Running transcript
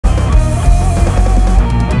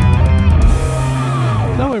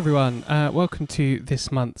everyone, welcome to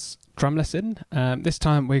this month's drum lesson. This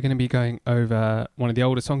time we're going to be going over one of the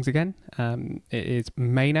older songs again. It is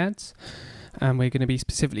Maenads, and we're going to be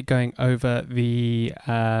specifically going over the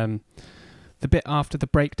bit after the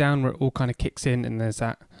breakdown where it all kind of kicks in and there's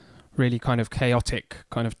that really kind of chaotic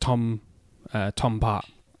kind of tom part.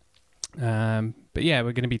 But yeah,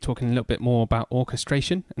 we're going to be talking a little bit more about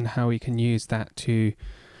orchestration and how we can use that to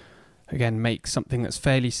again make something that's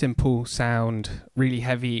fairly simple sound really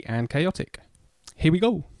heavy and chaotic. Here we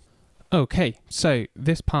go. Okay, so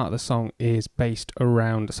this part of the song is based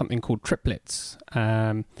around something called triplets.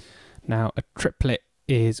 Now a triplet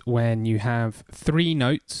is when you have three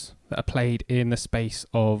notes that are played in the space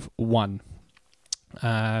of one,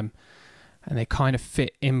 and they kind of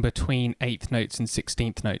fit in between 8th notes and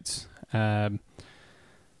 16th notes.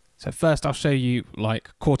 So first I'll show you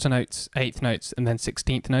like quarter notes, 8th notes, and then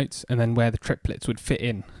 16th notes, and then where the triplets would fit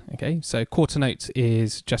in. Okay, so quarter notes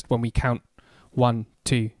is just when we count 1,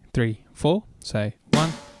 2, 3, 4. So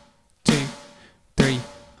 1, 2, 3,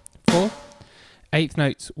 4. 8th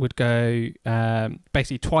notes would go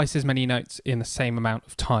basically twice as many notes in the same amount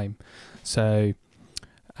of time. So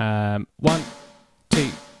 1,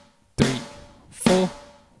 2, 3, 4,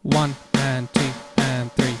 1 and 2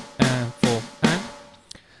 and 3 and 4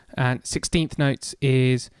 and 16th notes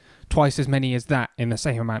is twice as many as that in the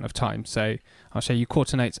same amount of time. So I'll show you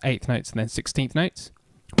quarter notes, 8th notes, and then 16th notes.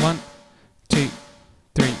 1, 2,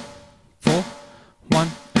 3, 4, 1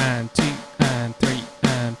 and 2 and 3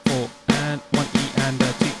 and 4 and 1 E and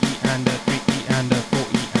a 2 E and a 3 E and a 4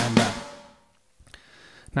 E and a.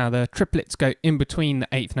 Now the triplets go in between the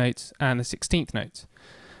 8th notes and the 16th notes,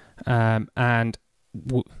 and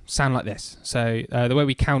sound like this. So the way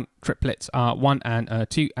we count triplets are 1 and a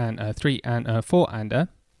 2 and a 3 and a 4 and a.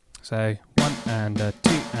 So 1 and a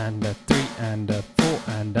 2 and a 3 and a 4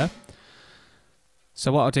 and a.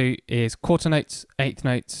 So what I'll do is quarter notes, 8th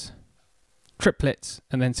notes, triplets,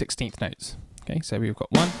 and then 16th notes. Okay, so we've got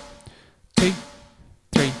 1, 2,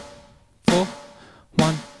 3, 4,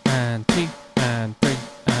 1 and 2 and 3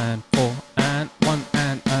 and 4 and 1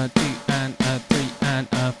 and a 2 and a 3 and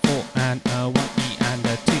a 4 and a 1 E and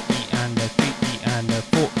a 2 E and a 3 E and a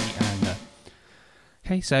 4 E and a.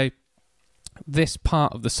 Okay, so this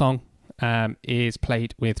part of the song is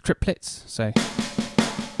played with triplets. So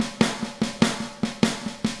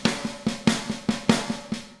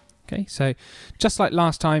okay, so just like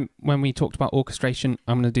last time when we talked about orchestration,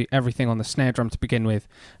 I'm going to do everything on the snare drum to begin with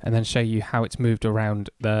and then show you how it's moved around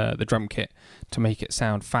the drum kit to make it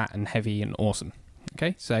sound fat and heavy and awesome.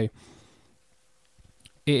 Okay, so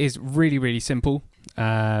it is really, really simple.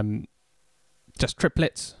 Just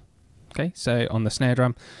triplets. Okay, so on the snare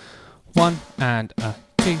drum, 1 and a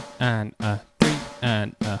 2 and a 3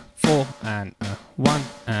 and a 4 and a 1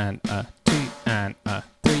 and a 2 and a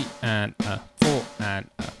 3 and a 4 and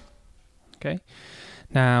a. Okay,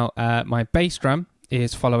 now my bass drum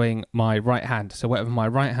is following my right hand. So whatever my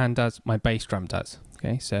right hand does, my bass drum does.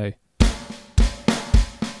 Okay, so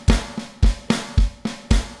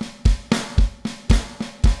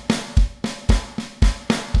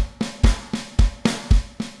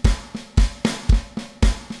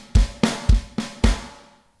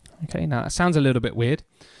okay, now that sounds a little bit weird,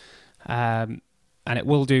 and it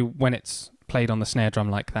will do when it's played on the snare drum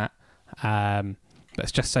like that. But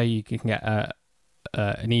it's just so you can get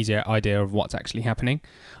an easier idea of what's actually happening.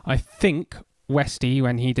 I think Westy,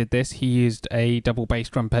 when he did this, he used a double bass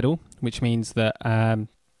drum pedal, which means that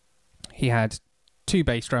he had 2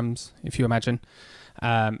 bass drums, if you imagine,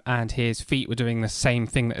 and his feet were doing the same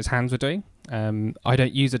thing that his hands were doing. I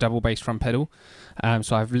don't use a double bass drum pedal,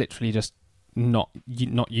 so I've literally just not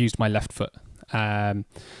used my left foot.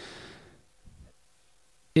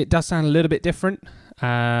 It does sound a little bit different.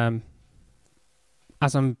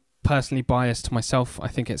 As I'm personally biased to myself, I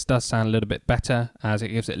think it does sound a little bit better as it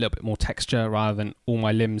gives it a little bit more texture rather than all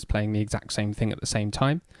my limbs playing the exact same thing at the same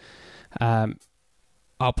time.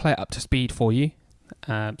 I'll play it up to speed for you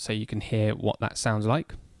so you can hear what that sounds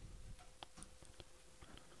like.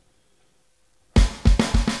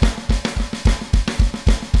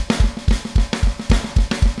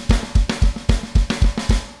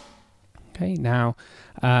 Okay, now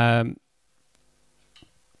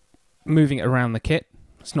moving it around the kit.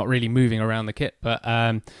 It's not really moving around the kit, but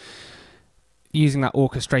using that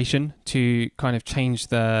orchestration to kind of change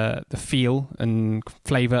the feel and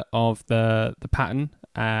flavour of the pattern.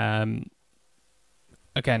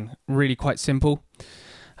 Again, really quite simple.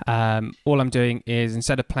 All I'm doing is,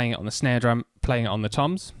 instead of playing it on the snare drum, playing it on the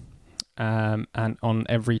toms, and on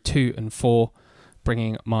every 2 and 4,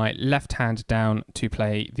 bringing my left hand down to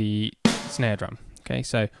play the snare drum. Okay,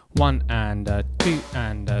 so 1 and 2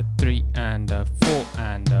 and 3 and 4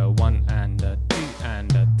 and 1 and 2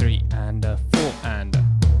 and 3 and 4 and.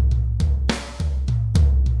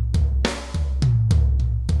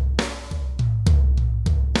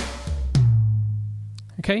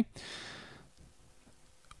 Okay.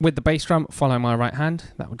 With the bass drum, follow my right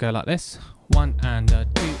hand. That would go like this: 1 and 2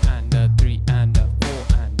 and 3 and 4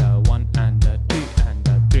 and 1 and 2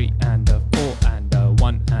 and 3 and 4 and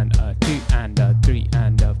 1 and 2 and 3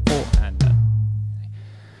 and 4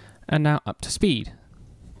 and now up to speed.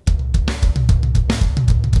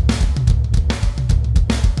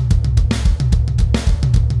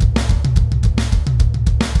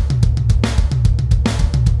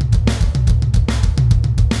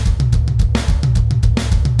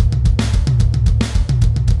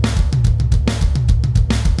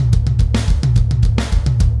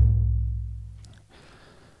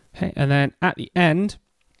 Okay, and then at the end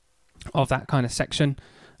of that kind of section,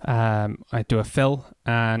 I do a fill,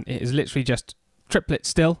 and it is literally just triplet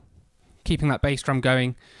still, keeping that bass drum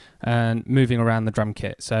going and moving around the drum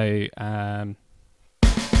kit. So kind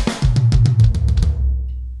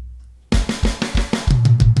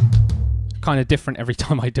of different every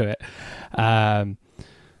time I do it,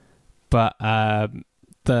 but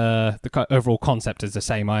the overall concept is the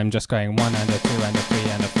same. I'm just going 1 and 2 and 3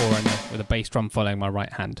 and 4 and with a bass drum following my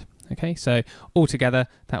right hand. Okay, so all together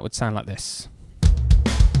that would sound like this.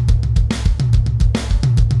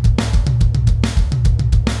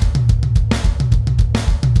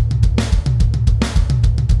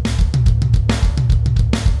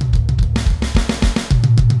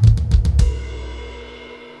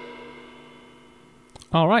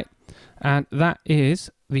 All right, and that is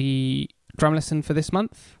the drum lesson for this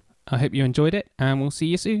month. I hope you enjoyed it, and we'll see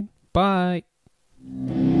you soon. Bye.